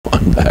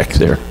back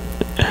there.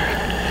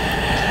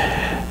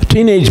 A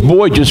teenage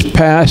boy just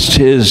passed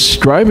his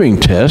driving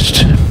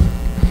test,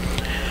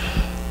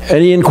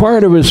 and he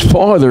inquired of his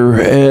father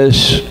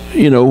as,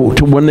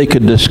 to when they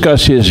could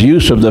discuss his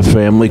use of the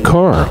family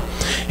car.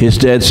 His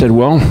dad said,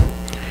 well,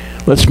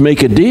 let's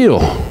make a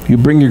deal. You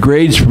bring your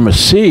grades from a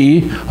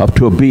C up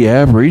to a B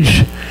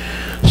average,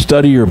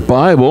 study your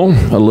Bible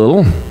a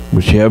little,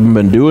 which you haven't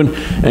been doing,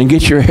 and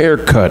get your hair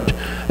cut,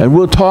 and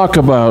we'll talk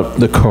about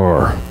the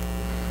car.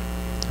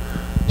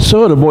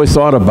 So the boy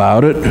thought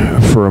about it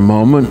for a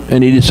moment,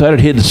 and he decided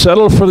he'd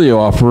settle for the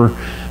offer,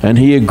 and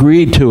he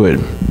agreed to it.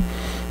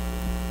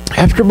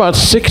 After about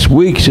 6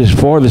 weeks, his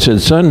father said,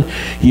 son,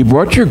 you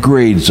brought your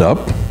grades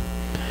up,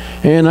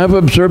 and I've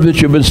observed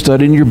that you've been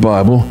studying your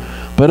Bible,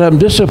 but I'm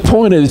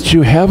disappointed that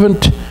you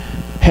haven't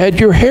had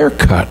your hair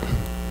cut.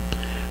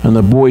 And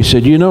the boy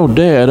said,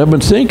 Dad, I've been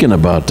thinking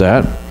about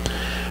that,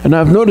 and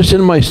I've noticed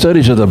in my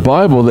studies of the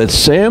Bible that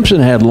Samson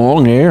had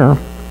long hair,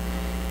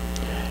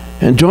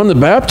 and John the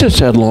Baptist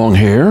had long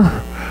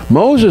hair,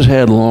 Moses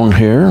had long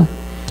hair.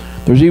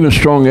 There's even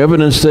strong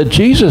evidence that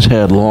Jesus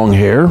had long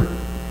hair.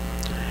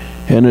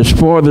 And his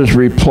father's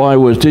reply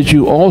was, did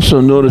you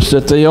also notice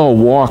that they all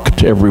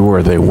walked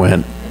everywhere they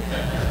went?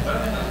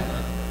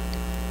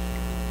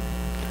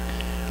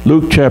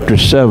 Luke chapter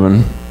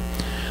 7,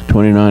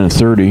 29 and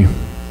 30.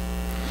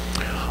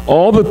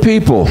 All the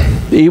people,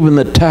 even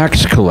the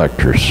tax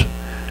collectors,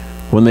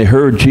 when they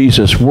heard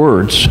Jesus'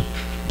 words,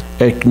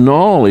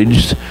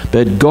 acknowledged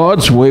that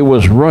God's way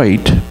was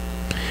right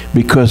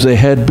because they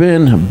had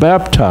been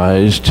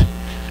baptized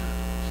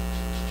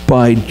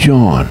by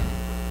John.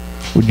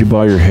 Would you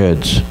bow your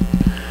heads?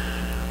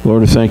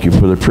 Lord, I thank you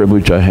for the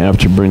privilege I have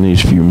to bring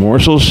these few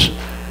morsels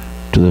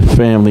to the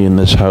family in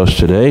this house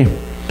today.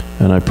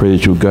 And I pray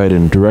that you'll guide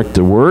and direct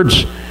the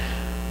words,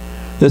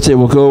 that they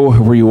will go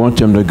where you want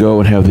them to go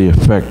and have the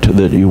effect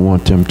that you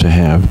want them to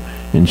have.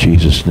 In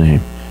Jesus' name,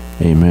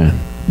 amen.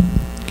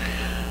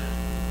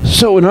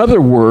 So in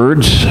other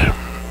words,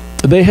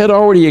 they had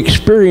already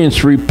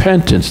experienced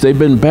repentance. They'd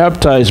been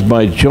baptized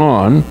by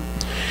John.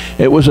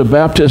 It was a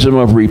baptism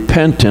of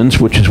repentance,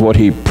 which is what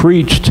he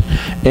preached,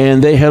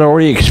 and they had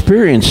already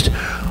experienced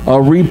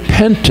a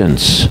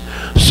repentance.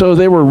 So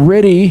they were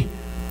ready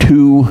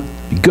to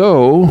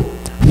go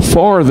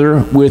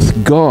farther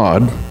with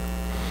God.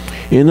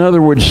 In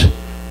other words,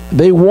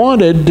 they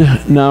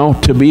wanted now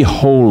to be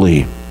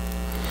holy.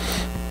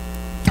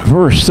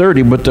 Verse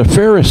 30, but the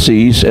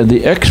Pharisees and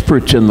the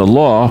experts in the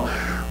law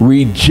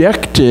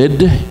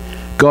rejected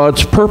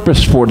God's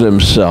purpose for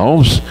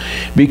themselves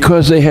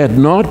because they had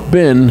not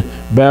been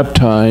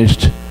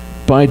baptized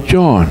by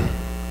John.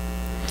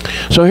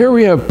 So here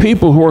we have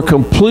people who are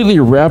completely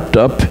wrapped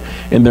up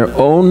in their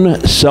own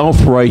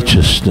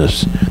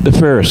self-righteousness, the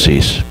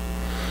Pharisees.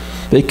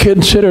 They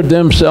considered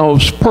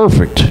themselves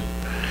perfect,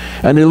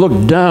 and they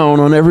looked down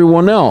on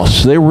everyone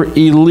else. They were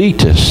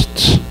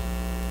elitists.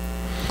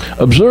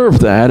 Observe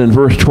that in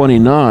verse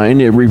 29,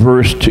 it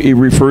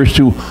refers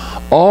to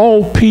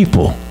all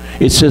people.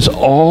 It says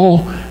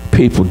all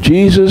people.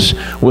 Jesus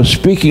was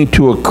speaking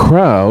to a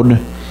crowd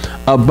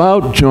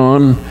about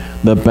John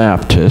the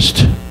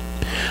Baptist.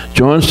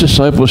 John's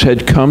disciples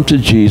had come to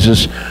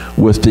Jesus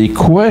with the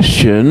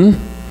question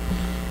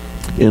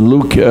in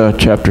Luke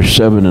chapter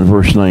 7 and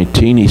verse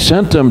 19. He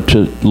sent them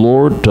to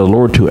the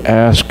Lord to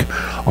ask,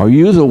 are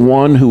you the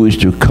one who is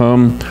to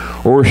come,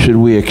 or should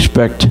we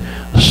expect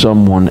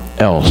someone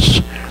else?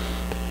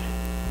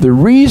 The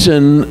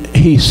reason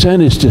he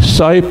sent his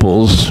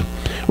disciples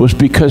was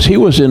because he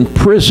was in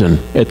prison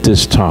at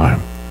this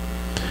time.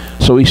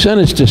 So he sent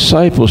his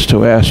disciples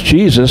to ask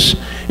Jesus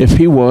if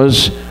he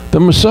was the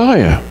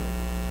Messiah.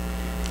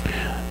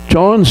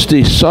 John's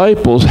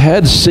disciples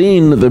had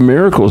seen the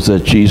miracles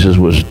that Jesus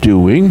was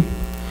doing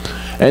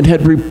and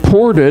had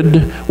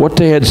reported what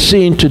they had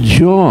seen to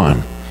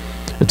John.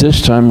 At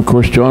this time, of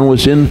course, John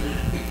was in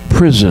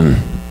prison.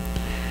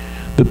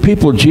 The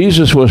people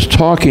Jesus was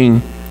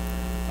talking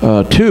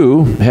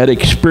to had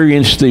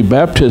experienced the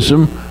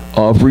baptism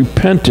of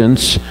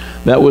repentance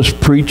that was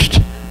preached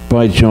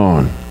by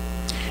John.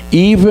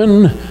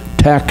 Even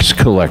tax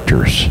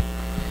collectors.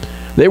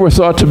 They were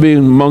thought to be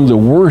among the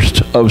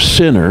worst of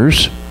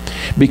sinners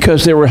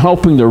because they were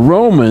helping the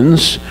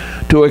Romans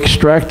to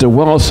extract the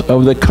wealth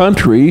of the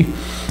country,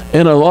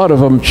 and a lot of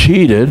them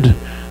cheated.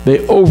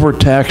 They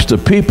overtaxed the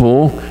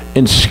people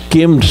and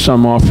skimmed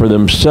some off for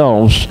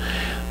themselves.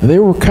 They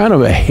were kind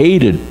of a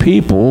hated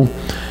people.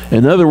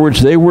 In other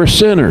words, they were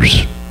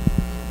sinners.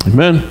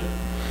 Amen.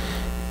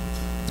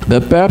 The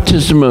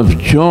baptism of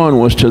John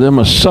was to them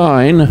a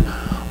sign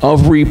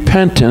of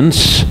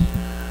repentance,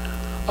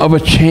 of a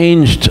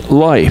changed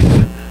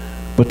life.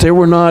 But they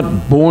were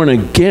not born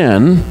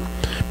again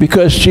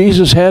because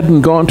Jesus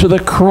hadn't gone to the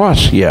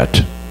cross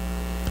yet.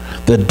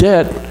 The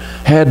debt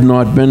had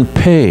not been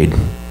paid.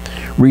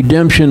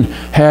 Redemption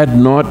had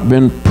not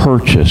been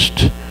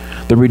purchased.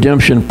 The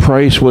redemption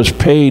price was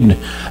paid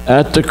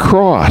at the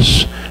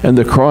cross, and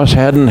the cross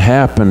hadn't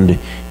happened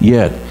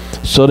yet.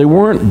 So they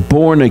weren't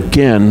born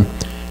again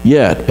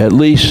yet, at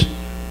least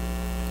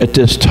at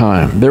this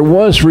time. There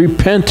was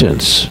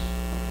repentance.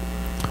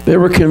 They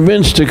were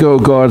convinced to go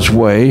God's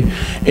way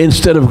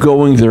instead of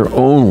going their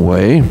own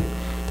way.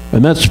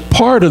 And that's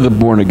part of the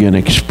born-again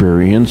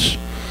experience.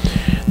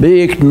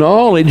 They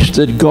acknowledged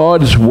that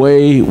God's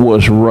way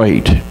was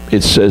right,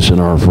 it says in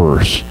our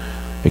verse.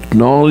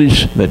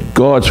 Acknowledged that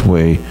God's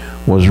way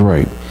was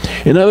right.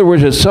 In other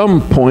words, at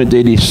some point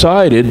they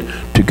decided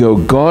to go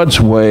God's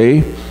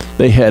way.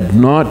 They had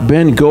not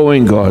been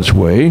going God's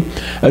way.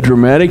 A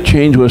dramatic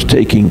change was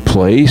taking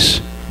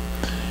place.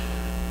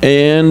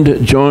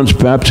 And John's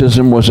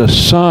baptism was a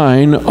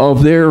sign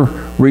of their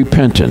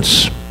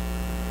repentance.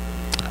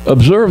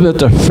 Observe that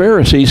the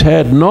Pharisees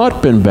had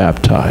not been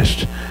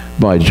baptized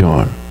by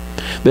John.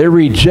 They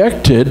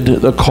rejected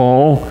the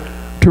call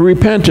to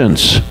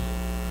repentance.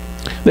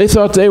 They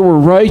thought they were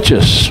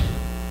righteous,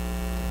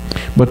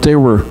 but they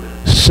were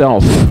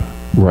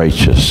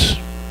self-righteous.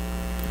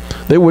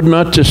 They would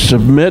not just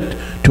submit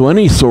to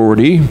any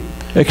authority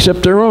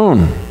except their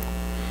own.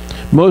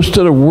 Most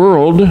of the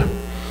world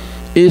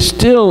is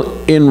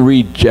still in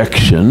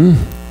rejection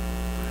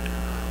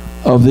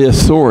of the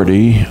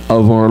authority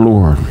of our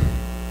Lord.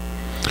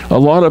 A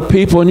lot of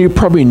people, and you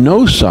probably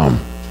know some,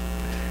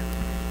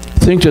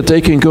 think that they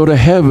can go to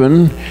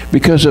heaven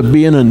because of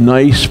being a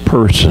nice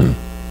person.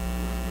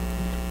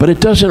 But it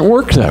doesn't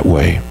work that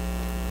way.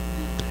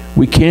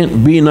 We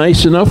can't be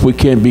nice enough, we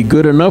can't be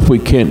good enough, we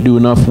can't do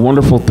enough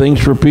wonderful things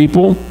for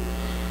people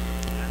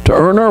to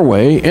earn our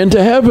way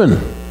into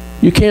heaven.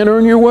 You can't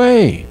earn your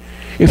way.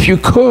 If you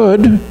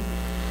could,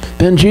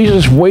 then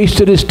Jesus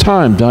wasted his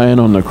time dying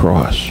on the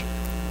cross.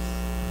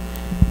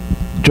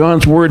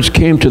 John's words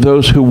came to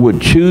those who would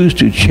choose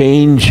to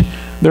change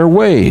their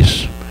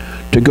ways,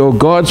 to go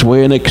God's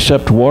way and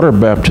accept water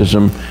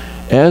baptism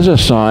as a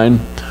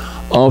sign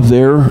of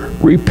their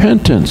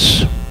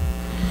repentance.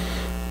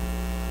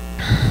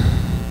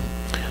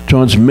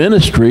 John's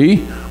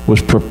ministry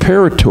was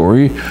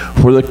preparatory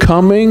for the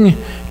coming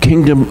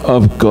kingdom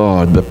of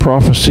God. The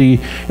prophecy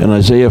in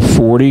Isaiah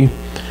 40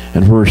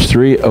 and verse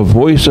 3, a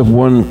voice of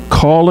one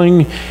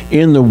calling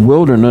in the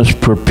wilderness,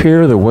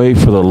 prepare the way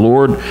for the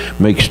Lord,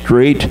 make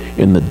straight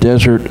in the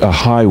desert a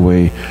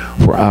highway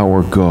for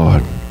our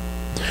God.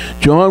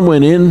 John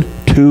went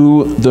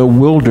into the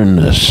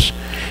wilderness.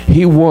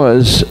 He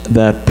was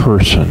that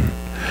person.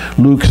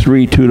 Luke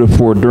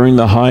 3:2-4, during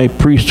the high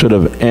priesthood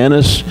of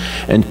Annas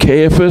and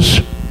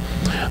Caiaphas,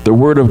 the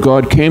word of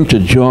God came to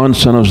John,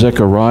 son of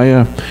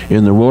Zechariah,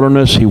 in the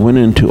wilderness. He went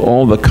into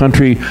all the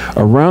country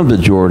around the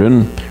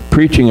Jordan,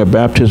 preaching a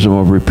baptism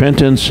of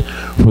repentance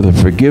for the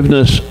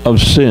forgiveness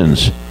of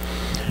sins.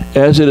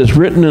 As it is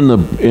written in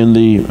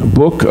the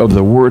book of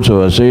the words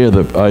of Isaiah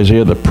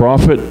the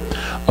prophet,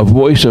 a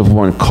voice of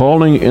one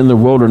calling in the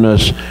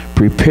wilderness,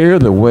 prepare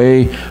the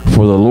way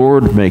for the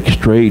Lord, make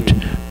straight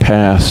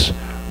paths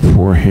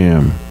for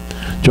him.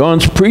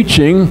 John's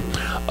preaching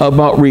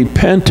about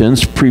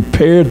repentance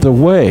prepared the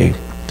way.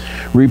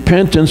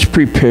 Repentance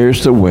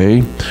prepares the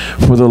way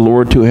for the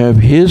Lord to have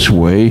his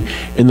way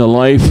in the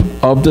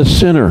life of the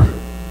sinner.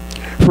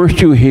 First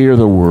you hear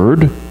the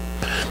word,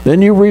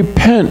 then you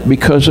repent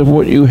because of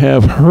what you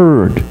have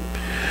heard.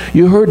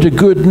 You heard the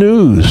good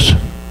news.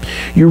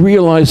 You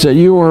realize that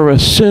you are a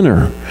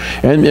sinner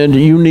and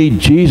you need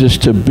Jesus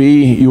to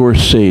be your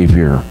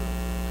Savior.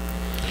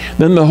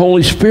 Then the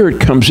Holy Spirit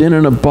comes in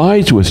and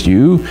abides with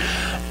you,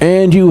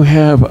 and you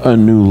have a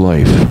new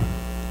life.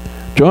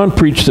 John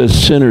preached that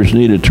sinners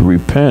needed to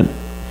repent,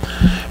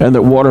 and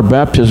that water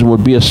baptism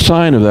would be a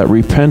sign of that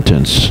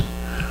repentance.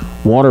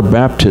 Water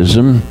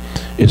baptism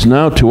is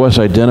now to us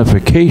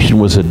identification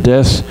with the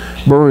death,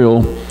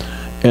 burial,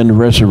 and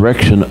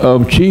resurrection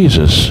of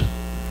Jesus.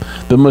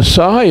 The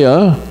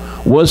Messiah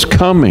was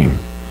coming.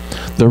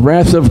 The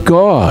wrath of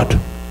God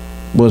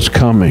was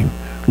coming.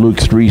 Luke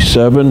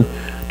 3:7,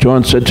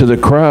 John said to the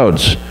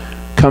crowds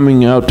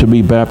coming out to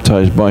be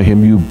baptized by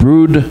him, you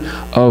brood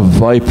of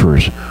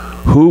vipers,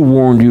 who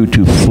warned you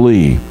to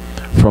flee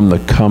from the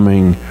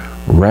coming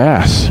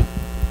wrath?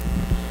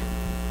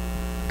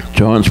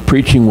 John's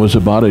preaching was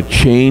about a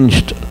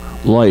changed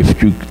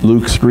life.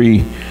 Luke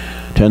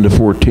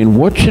 3:10-14.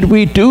 What should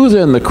we do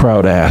then? The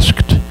crowd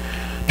asked.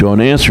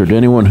 John answered,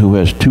 anyone who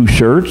has 2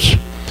 shirts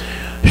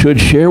should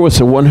share with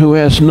the one who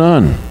has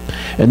none,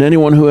 and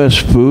anyone who has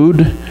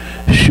food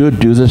should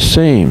do the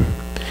same.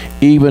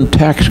 Even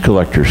tax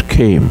collectors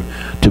came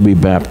to be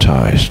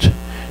baptized.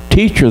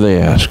 Teacher,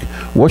 they asked,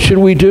 what should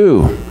we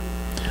do?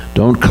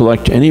 Don't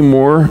collect any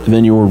more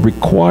than you are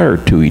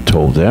required to, he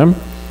told them.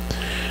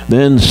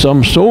 Then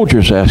some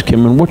soldiers asked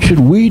him, and what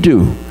should we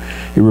do?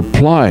 He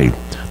replied,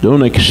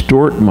 don't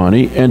extort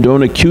money and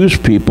don't accuse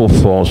people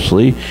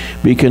falsely.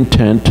 Be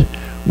content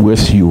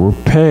with your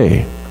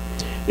pay.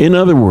 In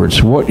other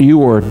words, what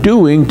you are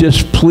doing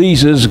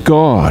displeases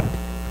God.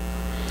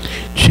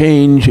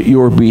 Change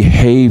your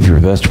behavior.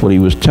 That's what he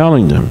was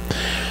telling them.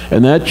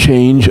 And that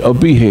change of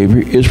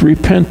behavior is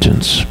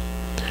repentance.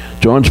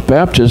 John's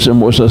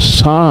baptism was a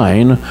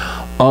sign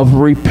of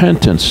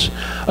repentance,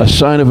 a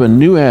sign of a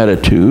new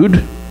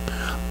attitude,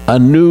 a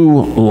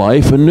new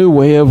life, a new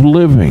way of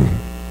living.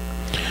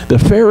 The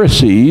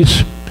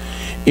Pharisees,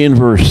 in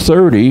verse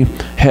 30,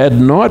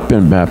 had not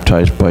been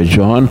baptized by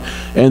John,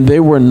 and they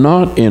were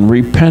not in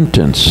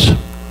repentance.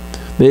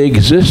 They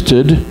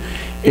existed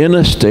in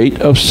a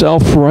state of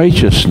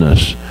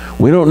self-righteousness.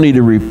 We don't need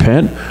to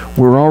repent.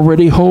 We're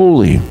already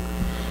holy.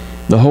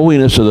 The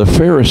holiness of the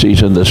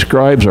Pharisees and the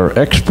scribes, our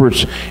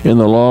experts in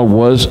the law,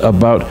 was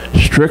about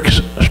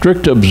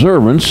strict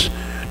observance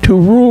to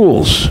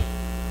rules.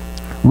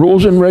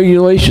 Rules and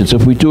regulations.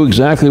 If we do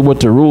exactly what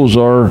the rules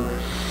are,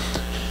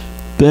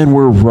 then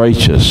we're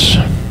righteous.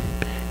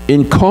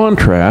 In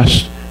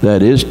contrast,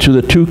 that is, to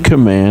the two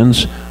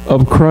commands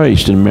of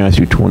Christ in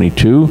Matthew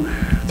 22,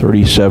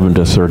 37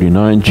 to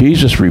 39,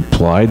 Jesus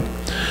replied,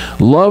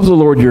 "Love the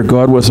Lord your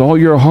God with all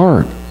your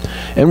heart,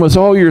 and with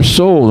all your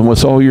soul, and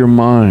with all your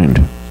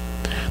mind.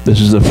 This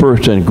is the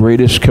first and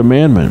greatest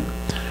commandment,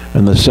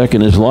 and the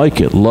second is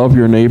like it. Love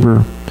your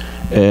neighbor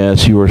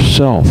as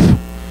yourself."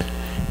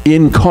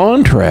 In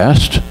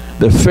contrast,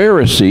 the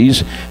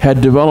Pharisees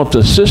had developed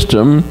a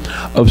system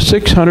of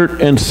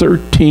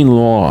 613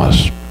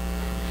 laws.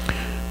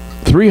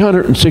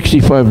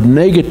 365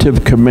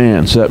 negative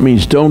commands. That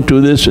means don't do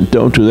this and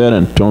don't do that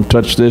and don't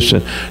touch this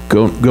and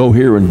go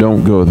here and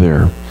don't go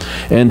there.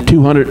 And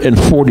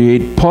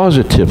 248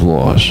 positive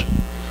laws.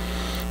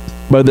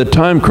 By the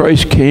time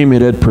Christ came,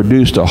 it had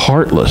produced a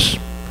heartless,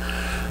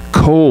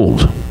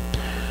 cold,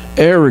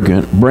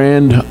 arrogant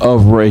brand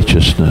of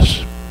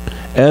righteousness.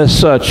 As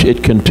such,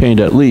 it contained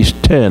at least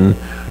 10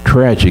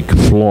 tragic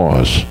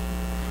flaws.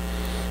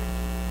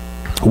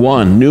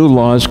 1, new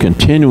laws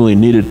continually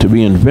needed to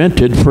be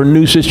invented for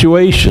new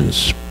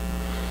situations.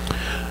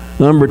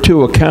 Number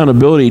 2,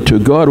 accountability to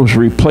God was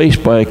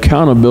replaced by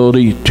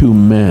accountability to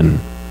men.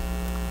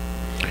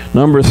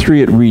 Number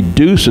 3, it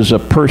reduces a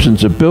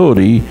person's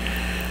ability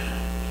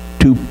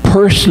to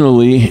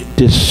personally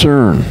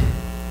discern.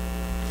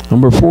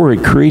 Number 4,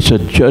 it creates a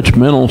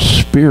judgmental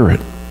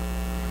spirit.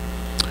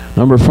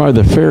 Number 5,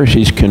 the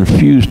Pharisees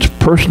confused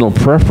personal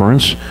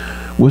preference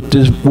with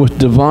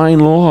divine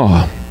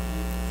law.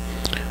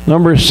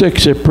 Number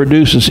 6, it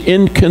produces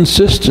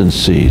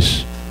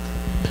inconsistencies.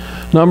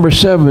 Number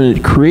 7,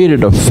 it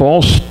created a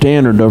false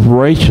standard of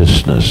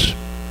righteousness.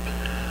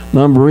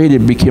 Number 8,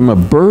 it became a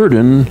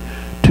burden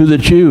to the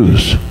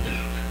Jews.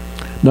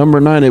 Number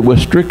 9, it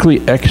was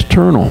strictly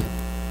external.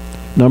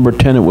 Number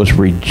 10, it was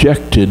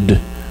rejected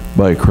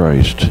by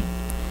Christ.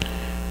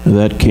 And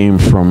that came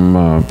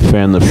from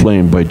Fan the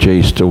Flame by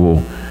J.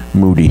 Stowell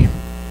Moody.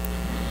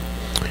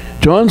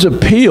 John's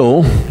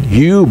appeal,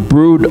 "You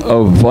brood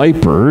of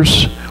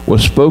vipers,"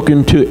 was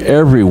spoken to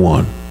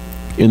everyone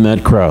in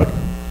that crowd.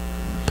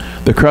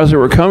 The crowds that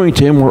were coming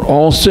to him were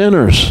all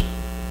sinners.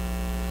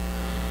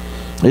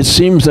 It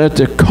seems that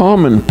the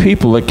common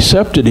people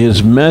accepted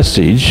his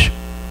message,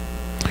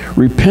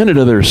 repented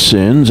of their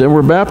sins, and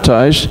were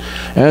baptized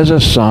as a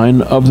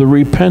sign of the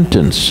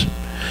repentance.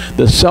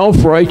 The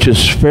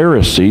self-righteous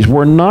Pharisees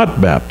were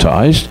not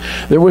baptized.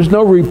 There was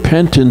no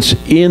repentance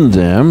in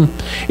them.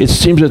 It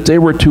seems that they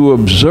were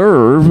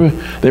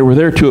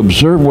there to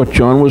observe what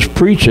John was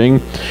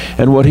preaching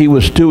and what he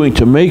was doing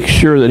to make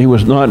sure that he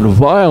was not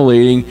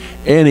violating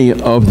any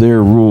of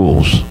their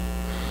rules.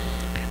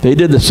 They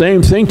did the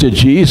same thing to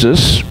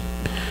Jesus,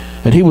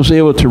 and he was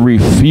able to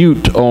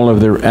refute all of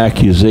their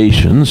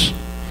accusations.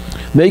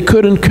 They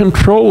couldn't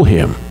control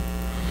him.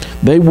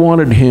 They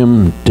wanted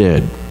him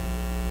dead.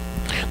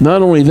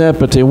 Not only that,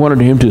 but they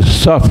wanted him to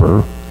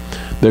suffer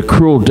the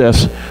cruel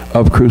death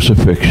of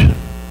crucifixion.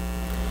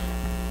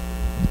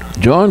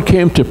 John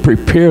came to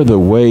prepare the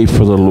way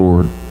for the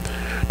Lord,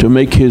 to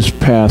make his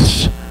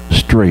paths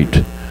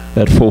straight.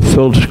 That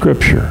fulfilled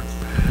Scripture.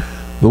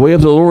 The way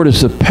of the Lord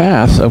is the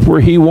path of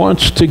where he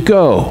wants to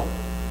go.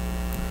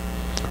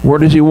 Where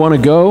does he want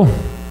to go?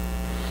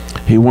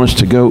 He wants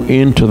to go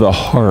into the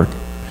heart,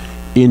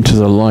 into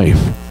the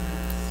life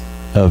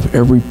of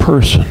every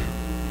person.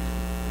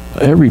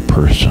 Every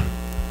person.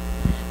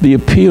 The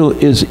appeal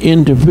is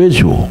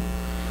individual.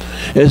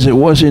 As it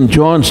was in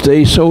John's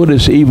day, so it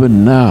is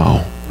even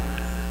now.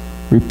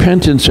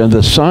 Repentance and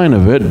the sign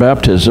of it,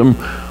 baptism,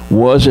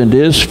 was and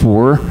is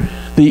for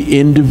the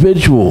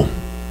individual.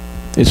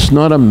 It's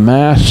not a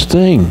mass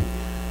thing.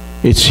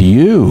 It's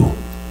you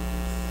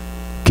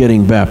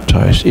getting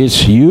baptized.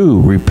 It's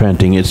you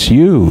repenting. It's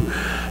you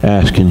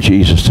asking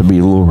Jesus to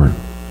be Lord.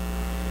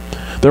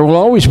 There will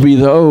always be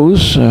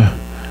those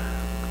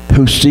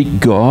who seek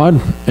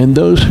God and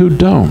those who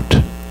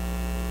don't.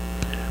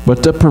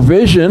 But the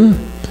provision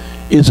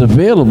is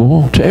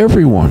available to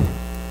everyone.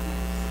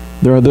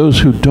 There are those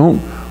who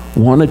don't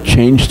want to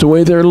change the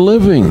way they're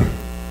living.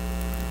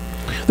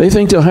 They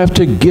think they'll have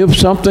to give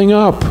something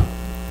up.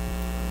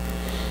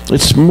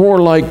 It's more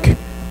like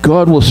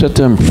God will set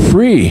them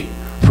free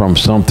from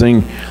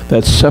something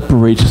that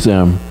separates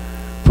them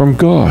from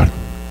God.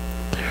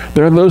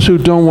 There are those who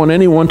don't want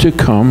anyone to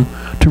come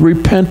to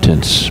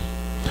repentance.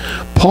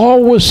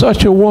 Paul was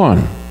such a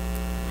one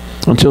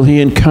until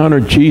he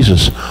encountered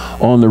Jesus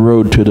on the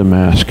road to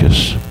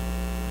Damascus.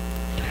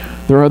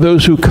 There are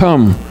those who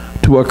come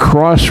to a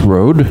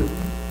crossroad,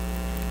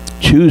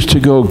 choose to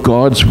go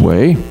God's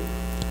way,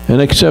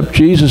 and accept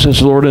Jesus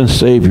as Lord and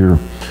Savior,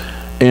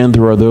 and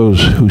there are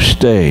those who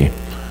stay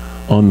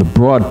on the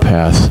broad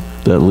path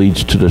that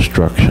leads to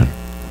destruction.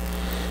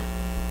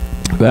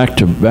 Back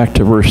to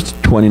verse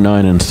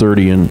 29 and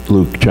 30 in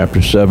Luke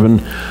chapter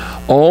 7.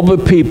 All the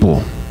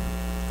people,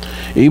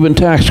 even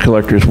tax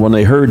collectors, when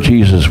they heard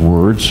Jesus'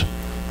 words,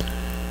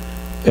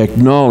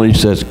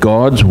 acknowledged that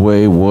God's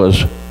way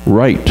was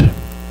right.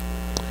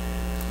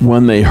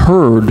 When they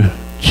heard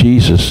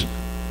Jesus'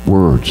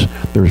 words.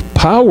 There's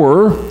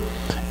power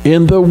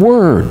in the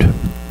Word.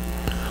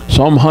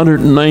 Psalm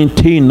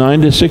 119,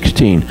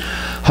 9-16.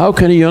 How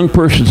can a young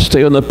person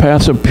stay on the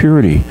path of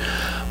purity?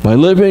 By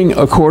living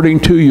according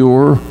to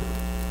your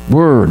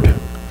word.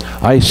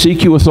 I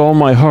seek you with all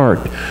my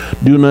heart.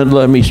 Do not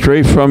let me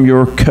stray from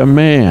your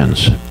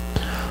commands.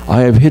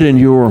 I have hidden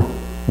your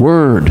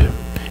word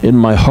in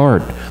my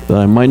heart, that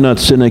I might not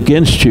sin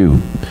against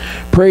you.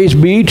 Praise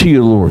be to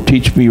you, Lord.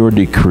 Teach me your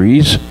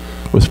decrees.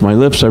 With my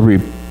lips I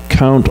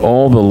recount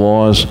all the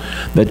laws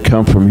that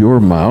come from your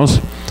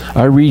mouth.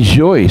 I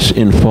rejoice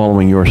in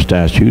following your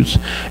statutes,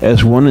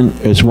 as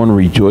one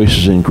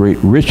rejoices in great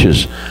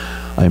riches.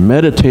 I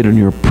meditate on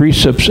your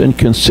precepts and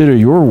consider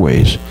your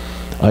ways.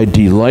 I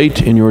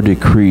delight in your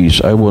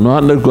decrees. I will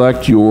not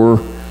neglect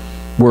your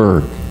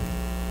word.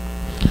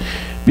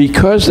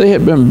 Because they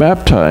had been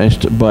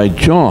baptized by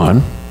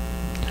John,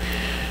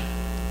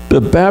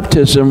 the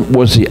baptism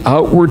was the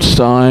outward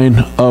sign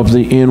of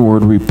the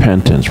inward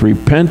repentance.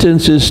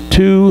 Repentance is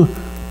two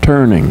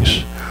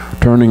turnings: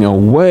 turning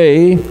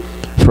away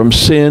from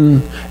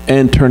sin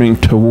and turning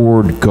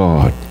toward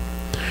God.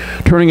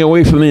 Turning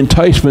away from the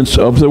enticements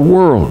of the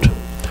world.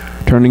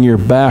 Turning your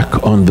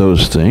back on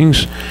those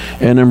things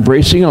and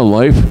embracing a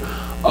life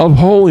of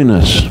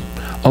holiness,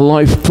 a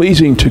life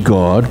pleasing to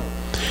God.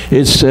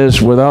 It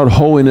says, without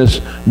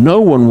holiness,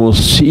 no one will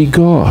see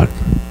God.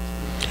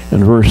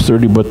 In verse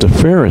 30, but the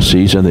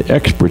Pharisees and the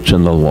experts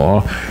in the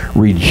law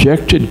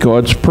rejected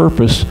God's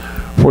purpose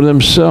for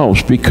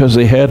themselves because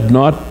they had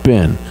not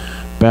been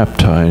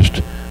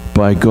baptized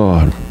by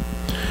God.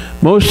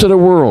 Most of the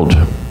world,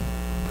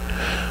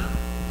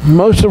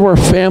 most of our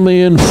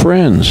family and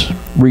friends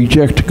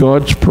reject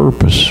God's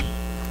purpose.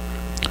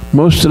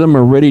 Most of them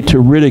are ready to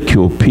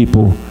ridicule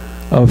people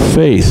of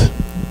faith.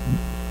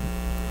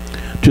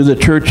 To the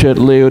church at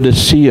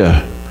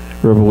Laodicea,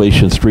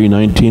 Revelation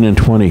 3:19 and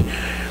 20.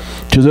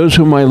 To those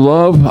whom I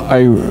love,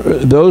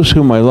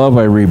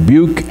 I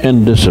rebuke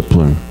and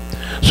discipline.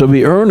 So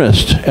be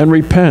earnest and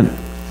repent.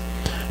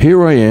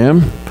 Here I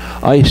am.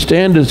 I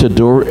stand at the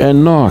door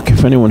and knock.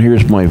 If anyone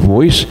hears my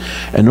voice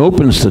and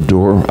opens the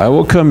door, I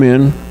will come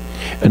in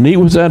and eat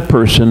with that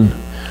person,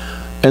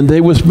 and they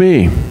with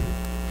me.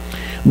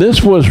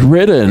 This was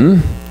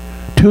written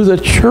to the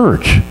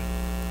church.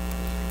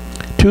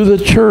 To the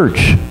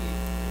church.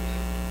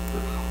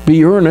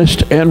 Be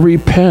earnest and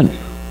repent.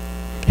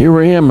 Here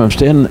I am, I'm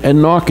standing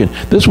and knocking.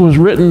 This was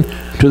written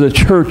to the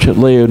church at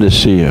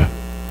Laodicea.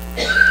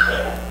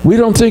 We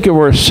don't think of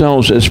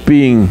ourselves as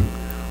being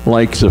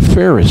like the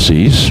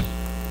Pharisees.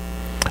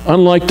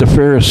 Unlike the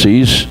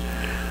Pharisees,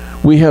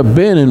 we have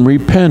been in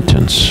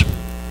repentance.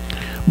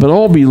 But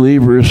all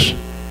believers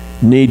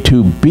need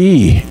to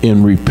be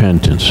in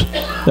repentance.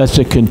 That's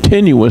a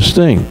continuous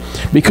thing.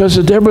 Because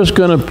the devil's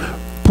going to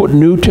put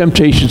new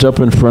temptations up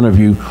in front of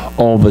you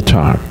all the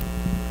time.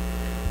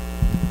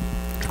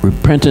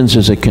 Repentance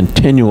is a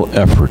continual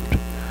effort.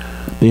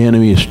 The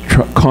enemy is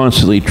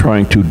constantly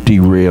trying to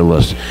derail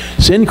us.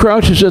 Sin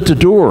crouches at the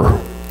door.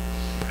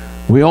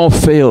 We all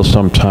fail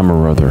sometime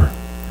or other.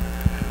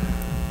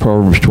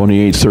 Proverbs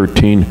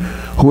 28:13,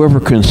 whoever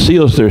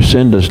conceals their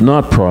sin does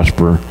not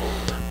prosper,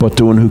 but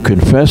the one who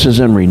confesses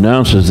and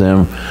renounces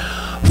them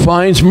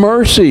finds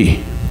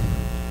mercy.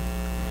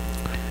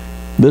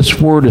 This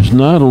word is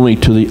not only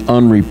to the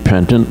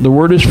unrepentant, the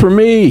word is for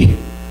me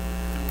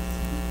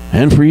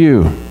and for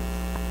you.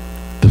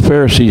 The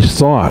Pharisees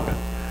thought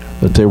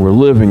that they were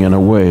living in a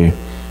way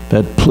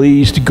that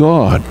pleased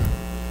God.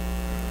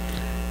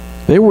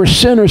 They were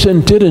sinners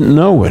and didn't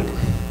know it.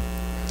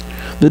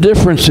 The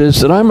difference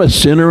is that I'm a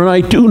sinner and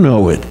I do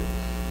know it.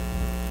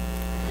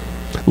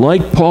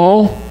 Like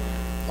Paul,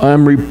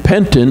 I'm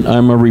repentant.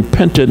 I'm a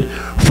repentant,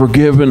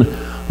 forgiven,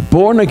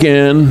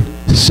 born-again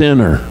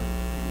sinner.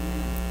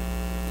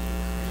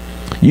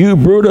 You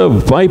brood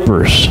of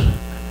vipers,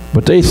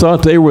 but they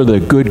thought they were the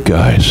good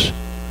guys.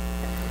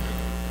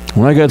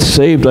 When I got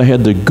saved, I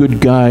had the good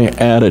guy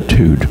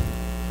attitude.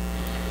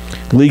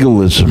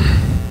 Legalism.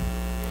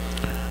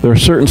 There are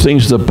certain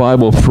things the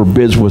Bible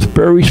forbids with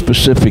very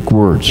specific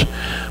words,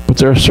 but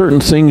there are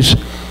certain things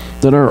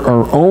that are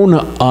our own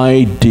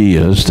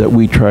ideas that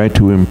we try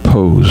to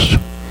impose.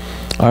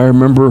 I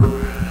remember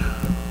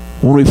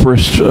when we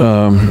first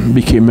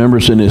became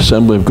members in the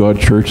Assembly of God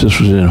Church. This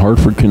was in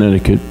Hartford,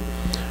 Connecticut,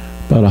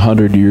 about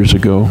 100 years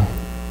ago.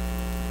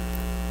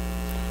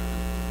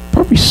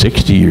 Probably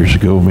 60 years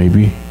ago,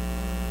 maybe.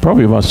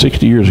 Probably about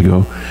 60 years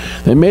ago.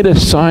 They made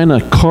us sign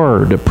a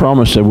card that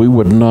promised that we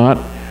would not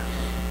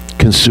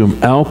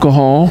consume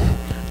alcohol,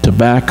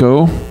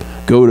 tobacco,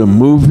 go to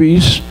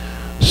movies,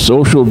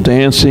 social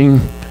dancing,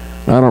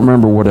 I don't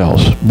remember what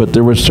else, but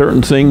there were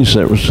certain things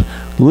that was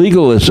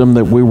legalism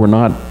that we were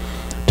not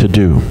to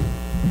do.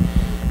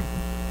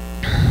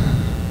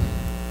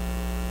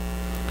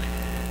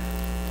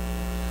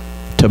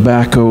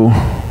 Tobacco,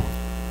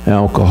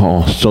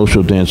 alcohol,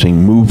 social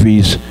dancing,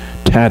 movies,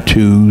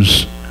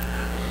 tattoos,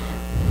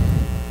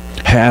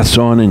 hats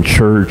on in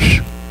church.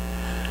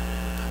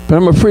 But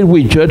I'm afraid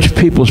we judge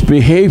people's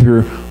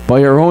behavior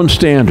by our own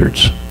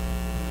standards.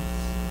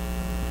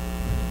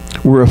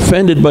 We're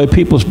offended by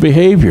people's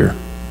behavior.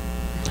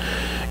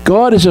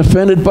 God is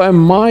offended by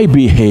my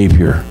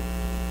behavior.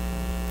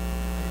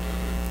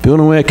 The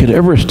only way I could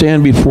ever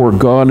stand before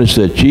God is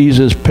that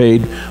Jesus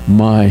paid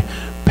my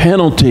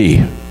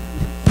penalty.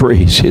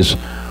 Praise his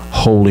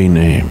holy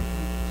name.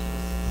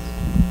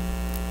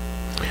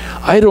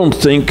 I don't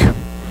think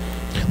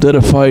that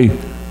if I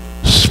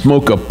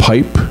smoke a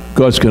pipe,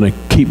 God's going to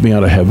keep me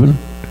out of heaven.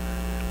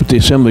 But the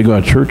Assembly of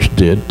God Church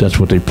did. That's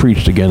what they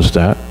preached against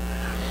that.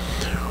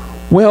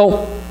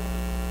 Well,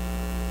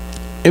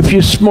 if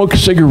you smoke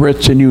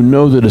cigarettes and you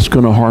know that it's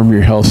going to harm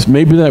your health,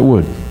 maybe that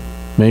would.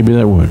 Maybe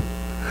that would.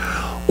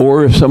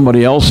 Or if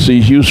somebody else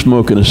sees you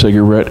smoking a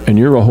cigarette and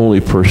you're a holy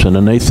person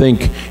and they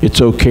think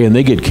it's okay and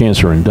they get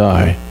cancer and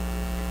die.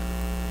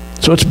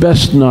 So it's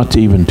best not to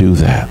even do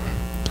that.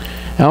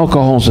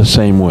 Alcohol's the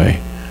same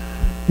way.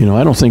 You know,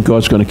 I don't think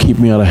God's going to keep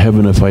me out of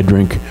heaven if I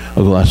drink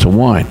a glass of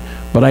wine.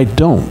 But I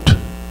don't.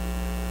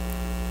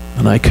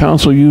 And I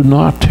counsel you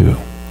not to.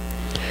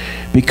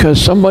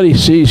 Because somebody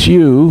sees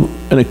you,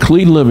 and a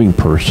clean living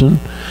person,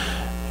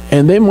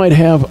 and they might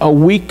have a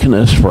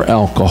weakness for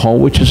alcohol,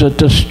 which is a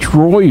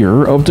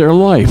destroyer of their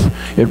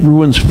life. It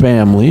ruins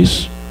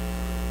families.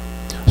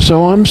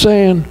 So I'm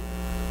saying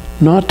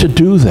not to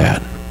do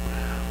that.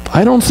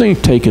 I don't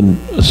think taking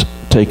a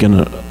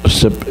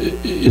sip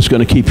is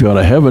going to keep you out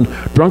of heaven.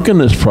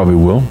 Drunkenness probably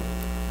will.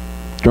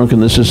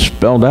 Drunkenness is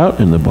spelled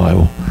out in the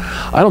Bible.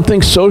 I don't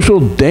think social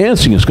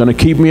dancing is going to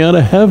keep me out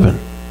of heaven.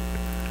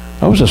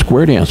 I was a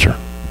square dancer.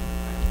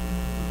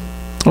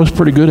 I was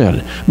pretty good at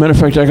it. Matter of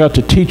fact, I got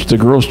to teach the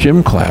girls'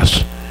 gym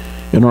class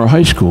in our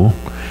high school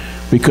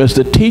because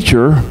the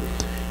teacher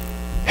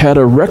had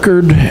a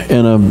record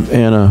and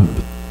a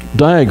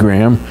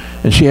diagram,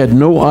 and she had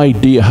no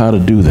idea how to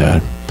do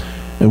that.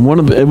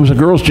 And it was a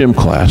girls' gym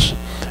class,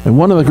 and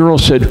one of the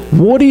girls said,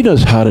 "Woody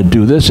knows how to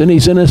do this, and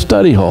he's in his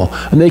study hall."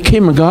 And they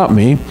came and got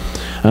me,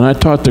 and I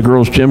taught the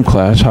girls' gym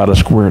class how to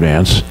square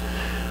dance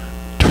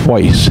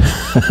twice.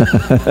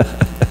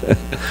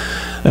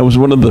 That was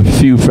one of the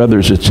few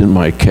feathers that's in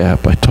my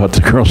cap. I taught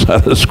the girls how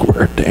to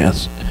square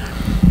dance.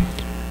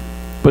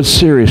 But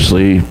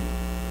seriously,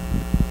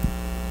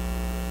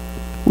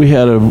 we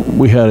had a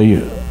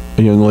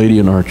young lady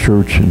in our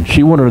church, and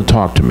she wanted to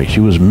talk to me. She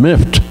was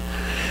miffed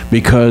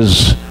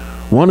because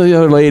one of the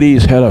other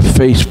ladies had a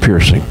face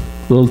piercing,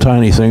 a little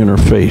tiny thing in her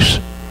face,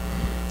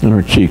 in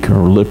her cheek, or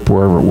her lip,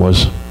 wherever it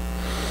was.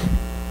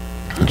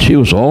 And she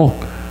was all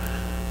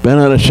bent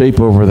out of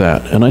shape over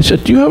that. And I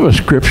said, "Do you have a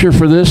scripture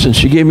for this?" And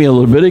she gave me a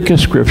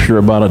Leviticus scripture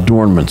about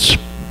adornments.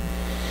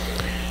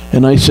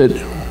 And I said,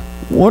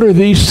 "What are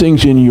these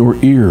things in your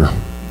ear?"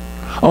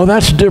 "Oh,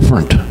 that's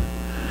different."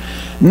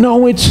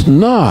 No, it's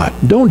not.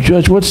 Don't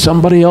judge what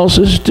somebody else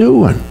is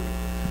doing.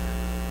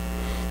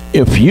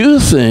 If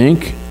you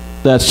think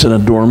that's an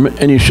adornment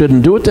and you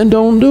shouldn't do it, then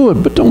don't do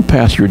it. But don't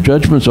pass your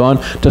judgments on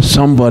to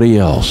somebody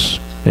else.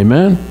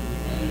 Amen?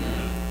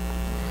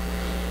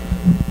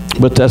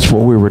 But that's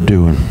what we were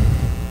doing.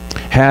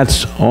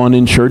 Hats on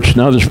in church.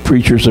 Now there's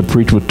preachers that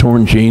preach with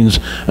torn jeans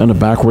and a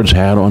backwards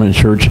hat on in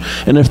church.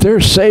 And if they're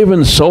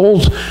saving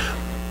souls,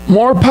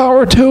 more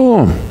power to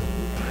them.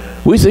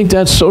 We think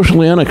that's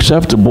socially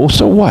unacceptable.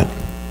 So what?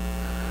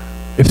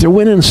 If they're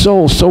winning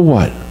souls, so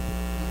what?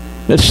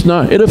 It's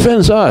not. It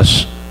offends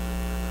us.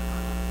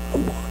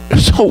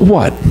 So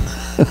what?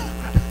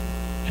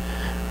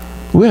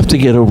 We have to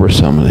get over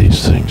some of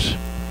these things.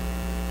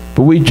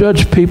 But we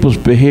judge people's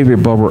behavior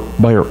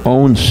by our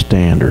own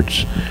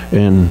standards.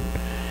 And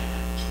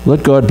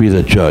let God be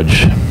the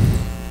judge.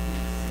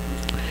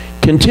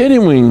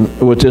 Continuing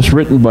with this,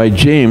 written by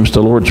James,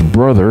 the Lord's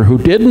brother, who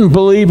didn't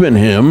believe in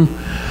him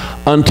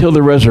until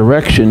the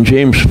resurrection,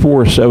 James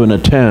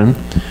 4:7-10,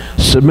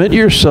 submit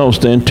yourselves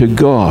then to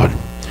God.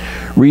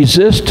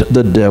 Resist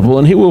the devil,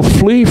 and he will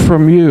flee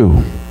from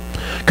you.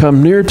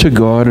 Come near to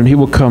God, and he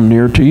will come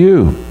near to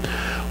you.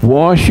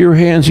 Wash your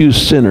hands, you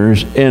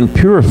sinners, and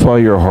purify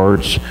your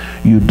hearts,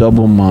 you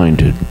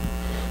double-minded.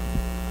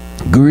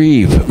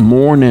 Grieve,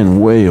 mourn,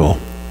 and wail.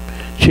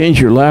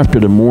 Change your laughter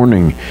to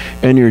mourning,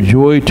 and your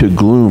joy to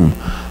gloom.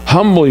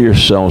 Humble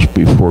yourselves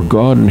before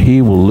God, and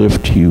he will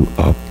lift you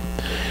up.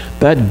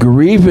 That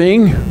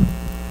grieving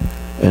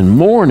and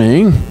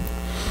mourning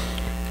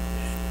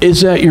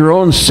is at your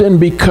own sin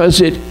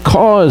because it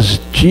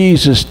caused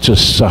Jesus to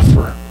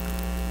suffer.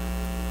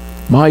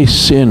 My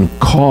sin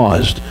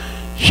caused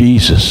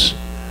Jesus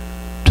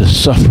to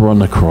suffer on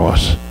the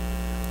cross.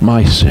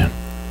 My sin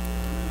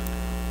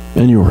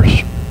and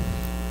yours.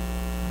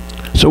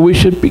 So we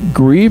should be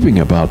grieving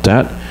about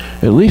that,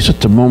 at least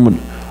at the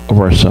moment of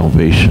our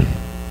salvation.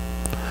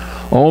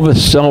 all the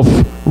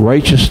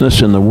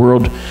self-righteousness in the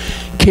world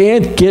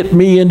can't get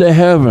me into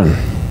heaven.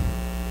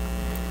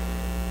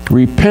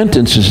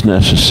 Repentance is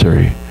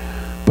necessary,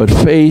 but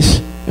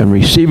faith and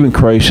receiving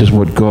Christ is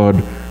what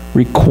God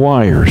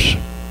requires.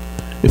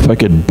 If I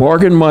could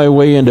bargain my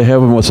way into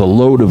heaven with a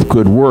load of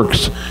good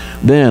works,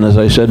 then, as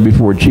I said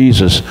before,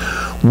 Jesus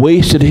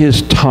wasted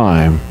his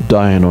time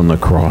dying on the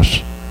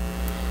cross.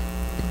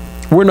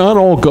 We're not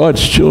all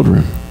God's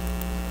children.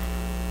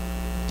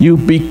 You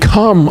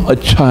become a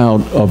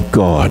child of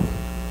God.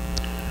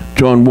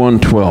 John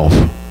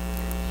 1:12.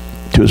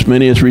 To as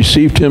many as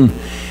received him,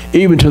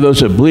 even to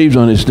those that believed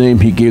on his name,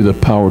 he gave the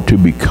power to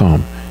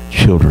become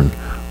children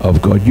of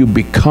God. You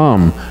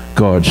become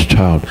God's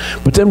child.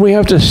 But then we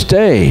have to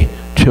stay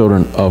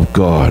children of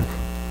God.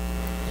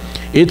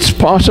 It's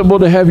possible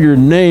to have your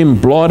name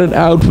blotted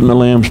out from the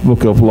Lamb's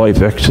Book of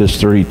Life,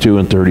 Exodus 32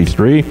 and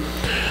 33.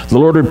 The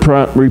Lord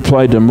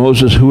replied to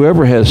Moses,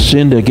 whoever has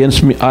sinned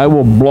against me, I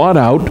will blot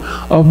out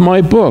of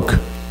my book.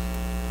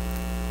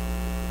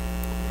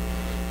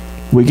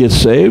 We get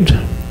saved,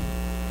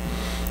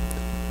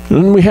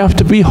 and we have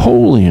to be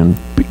holy and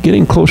be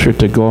getting closer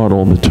to God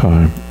all the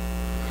time.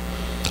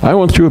 I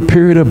went through a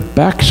period of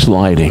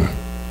backsliding.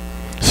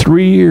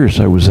 3 years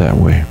I was that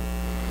way.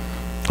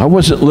 I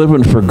wasn't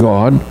living for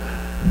God.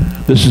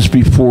 This is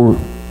before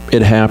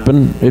it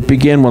happened. It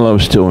began while I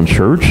was still in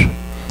church.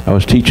 I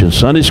was teaching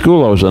Sunday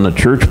school. I was on the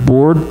church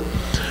board.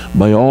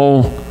 By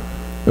all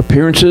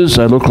appearances,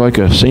 I looked like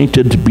a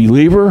sainted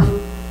believer.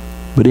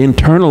 But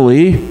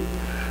internally,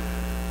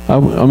 I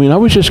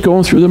was just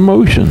going through the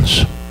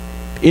motions.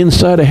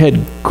 Inside, I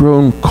had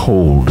grown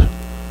cold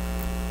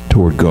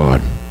toward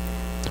God.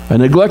 I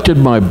neglected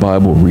my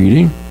Bible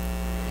reading,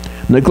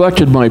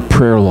 neglected my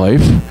prayer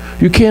life.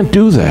 You can't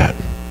do that.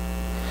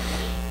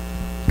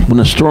 When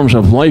the storms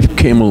of life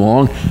came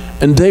along,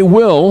 and they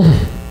will,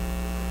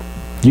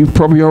 you've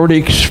probably already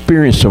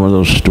experienced some of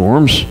those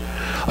storms.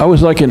 I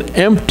was like an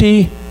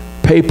empty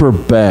paper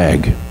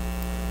bag,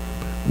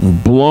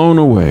 blown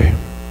away,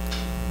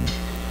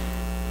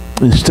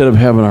 instead of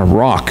having a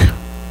rock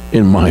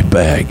in my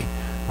bag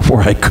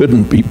where I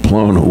couldn't be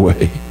blown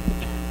away.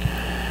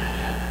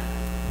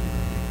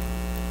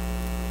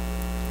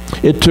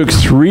 It took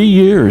 3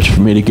 years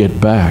for me to get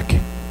back.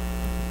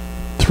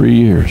 3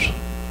 years.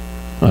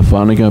 I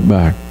finally got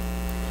back.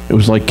 It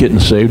was like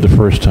getting saved the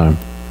first time.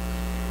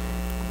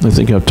 I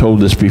think I've told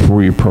this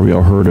before. You probably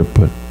all heard it,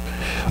 but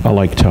I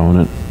like telling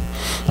it.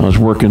 I was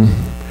working,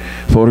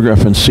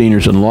 photographing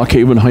seniors in Lock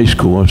Haven High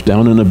School. I was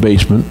down in the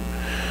basement,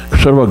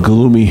 sort of a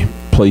gloomy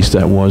place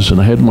that was,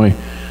 and I had my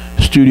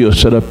studio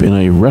set up in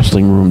a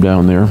wrestling room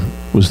down there.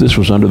 This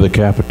was under the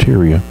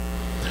cafeteria.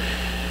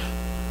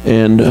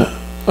 And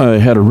I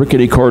had a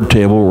rickety card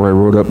table where I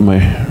wrote up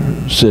my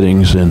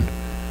sittings, and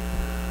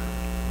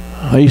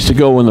I used to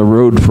go on the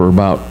road for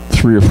about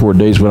 3 or 4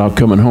 days without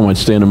coming home. I'd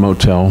stay in a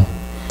motel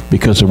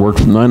because I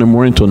worked from 9 in the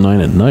morning till 9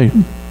 at night.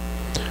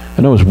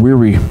 And I was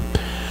weary.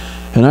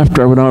 And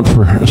after I went out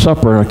for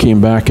supper, I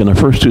came back, and the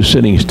first 2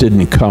 sittings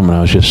didn't come, and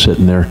I was just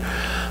sitting there.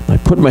 And I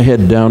put my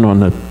head down on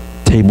the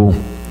table,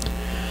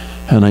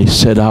 and I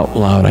said out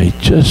loud, I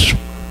just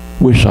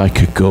wish I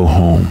could go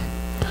home.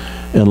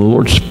 And the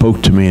Lord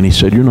spoke to me, and he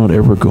said, you're not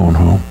ever going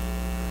home.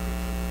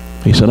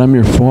 He said, I'm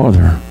your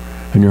Father,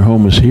 and your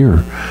home is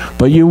here.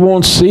 But you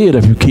won't see it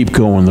if you keep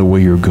going the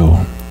way you're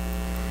going.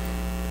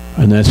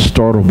 And that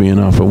startled me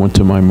enough. I went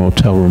to my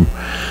motel room,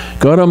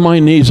 got on my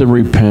knees and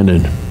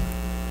repented.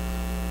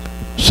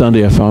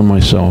 Sunday, I found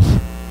myself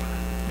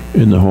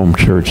in the home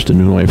church, the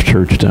New Life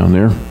Church down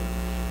there.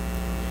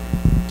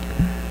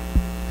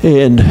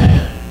 And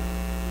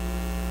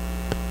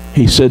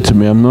he said to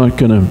me, I'm not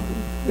going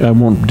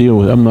to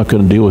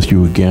deal with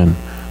you again.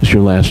 It's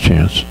your last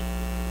chance.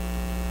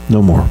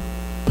 No more.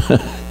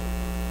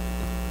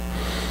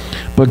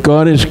 But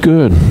God is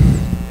good.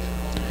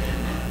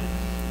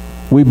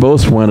 We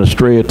both went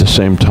astray at the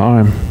same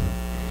time.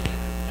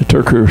 It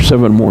took her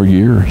 7 more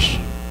years.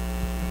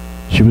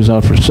 She was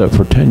out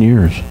for 10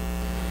 years.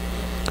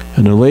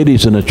 And the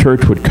ladies in the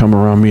church would come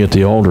around me at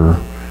the altar.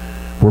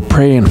 We're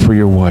praying for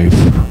your wife.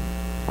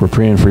 We're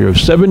praying for you.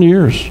 7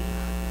 years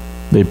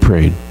they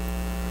prayed.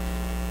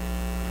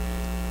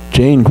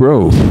 Jane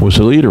Grove was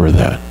the leader of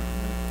that.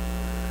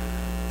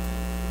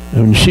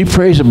 And when she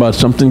prays about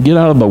something, get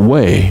out of the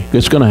way.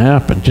 It's going to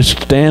happen.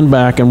 Just stand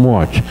back and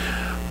watch.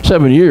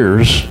 7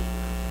 years,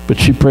 but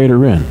she prayed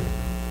her in.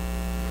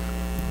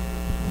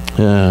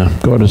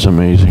 God is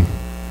amazing.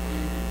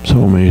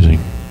 So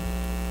amazing.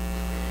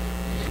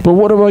 But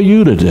what about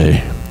you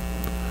today?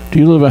 Do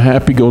you live a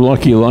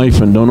happy-go-lucky life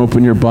and don't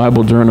open your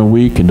Bible during the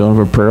week and don't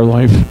have a prayer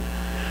life?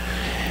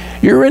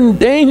 You're in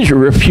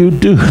danger if you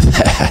do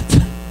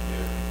that.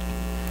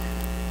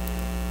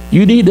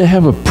 You need to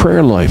have a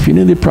prayer life. You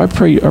need to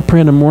pray. I pray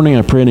in the morning,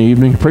 I pray in the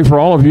evening. I pray for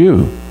all of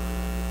you,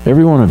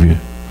 every one of you.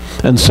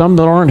 And some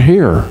that aren't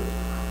here,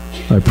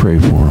 I pray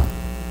for.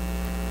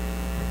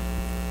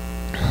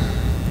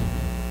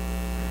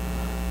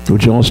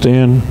 Would you all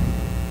stand?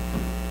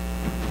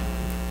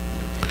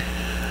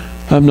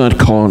 I'm not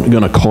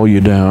going to call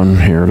you down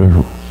here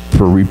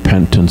for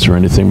repentance or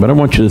anything, but I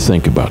want you to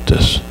think about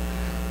this.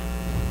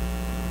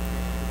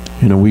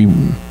 You know,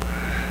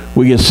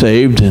 we get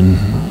saved and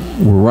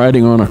we're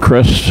riding on a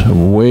crest of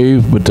a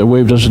wave, but the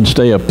wave doesn't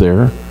stay up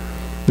there.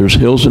 There's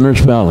hills and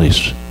there's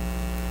valleys.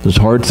 There's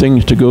hard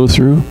things to go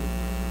through.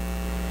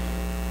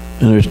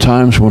 And there's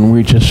times when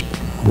we're just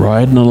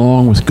riding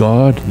along with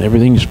God and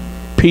everything's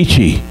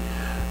peachy.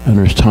 And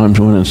there's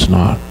times when it's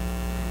not.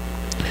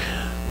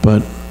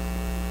 But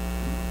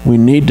we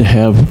need to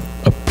have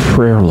a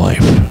prayer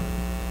life.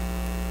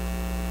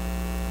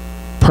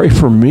 Pray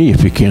for me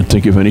if you can't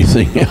think of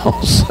anything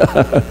else.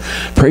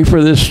 Pray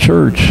for this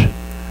church.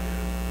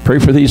 Pray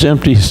for these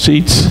empty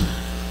seats.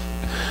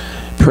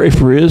 Pray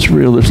for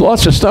Israel. There's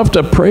lots of stuff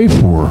to pray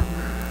for.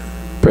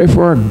 Pray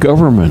for our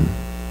government.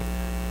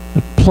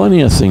 There's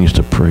plenty of things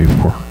to pray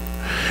for.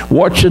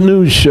 Watch a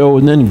news show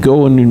and then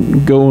go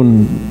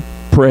and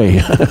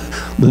pray.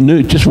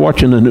 Just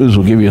watching the news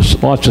will give you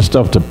lots of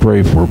stuff to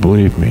pray for,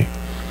 believe me.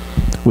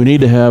 We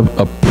need to have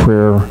a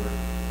prayer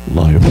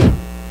life.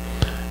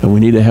 And we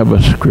need to have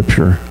a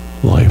scripture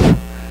life.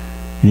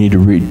 You need to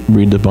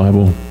read the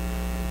Bible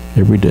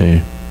every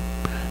day.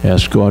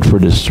 Ask God for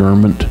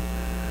discernment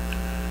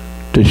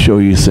to show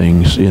you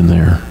things in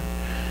there.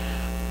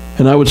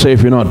 And I would say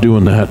if you're not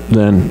doing that,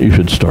 then you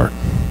should start.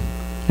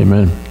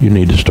 Amen. You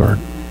need to start.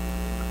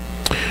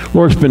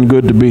 Lord, it's been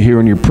good to be here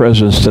in your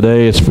presence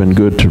today. It's been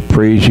good to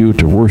praise you,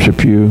 to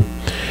worship you.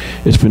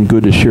 It's been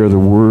good to share the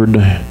word.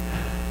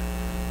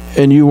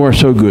 And you are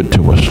so good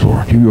to us,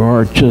 Lord. You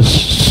are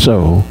just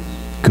so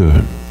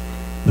good.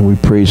 And we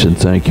praise and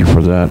thank you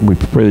for that. We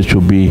pray that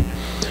you'll be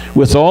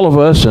with all of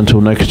us until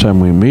next time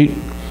we meet.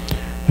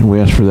 And we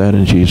ask for that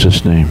in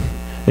Jesus' name.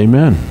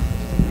 Amen.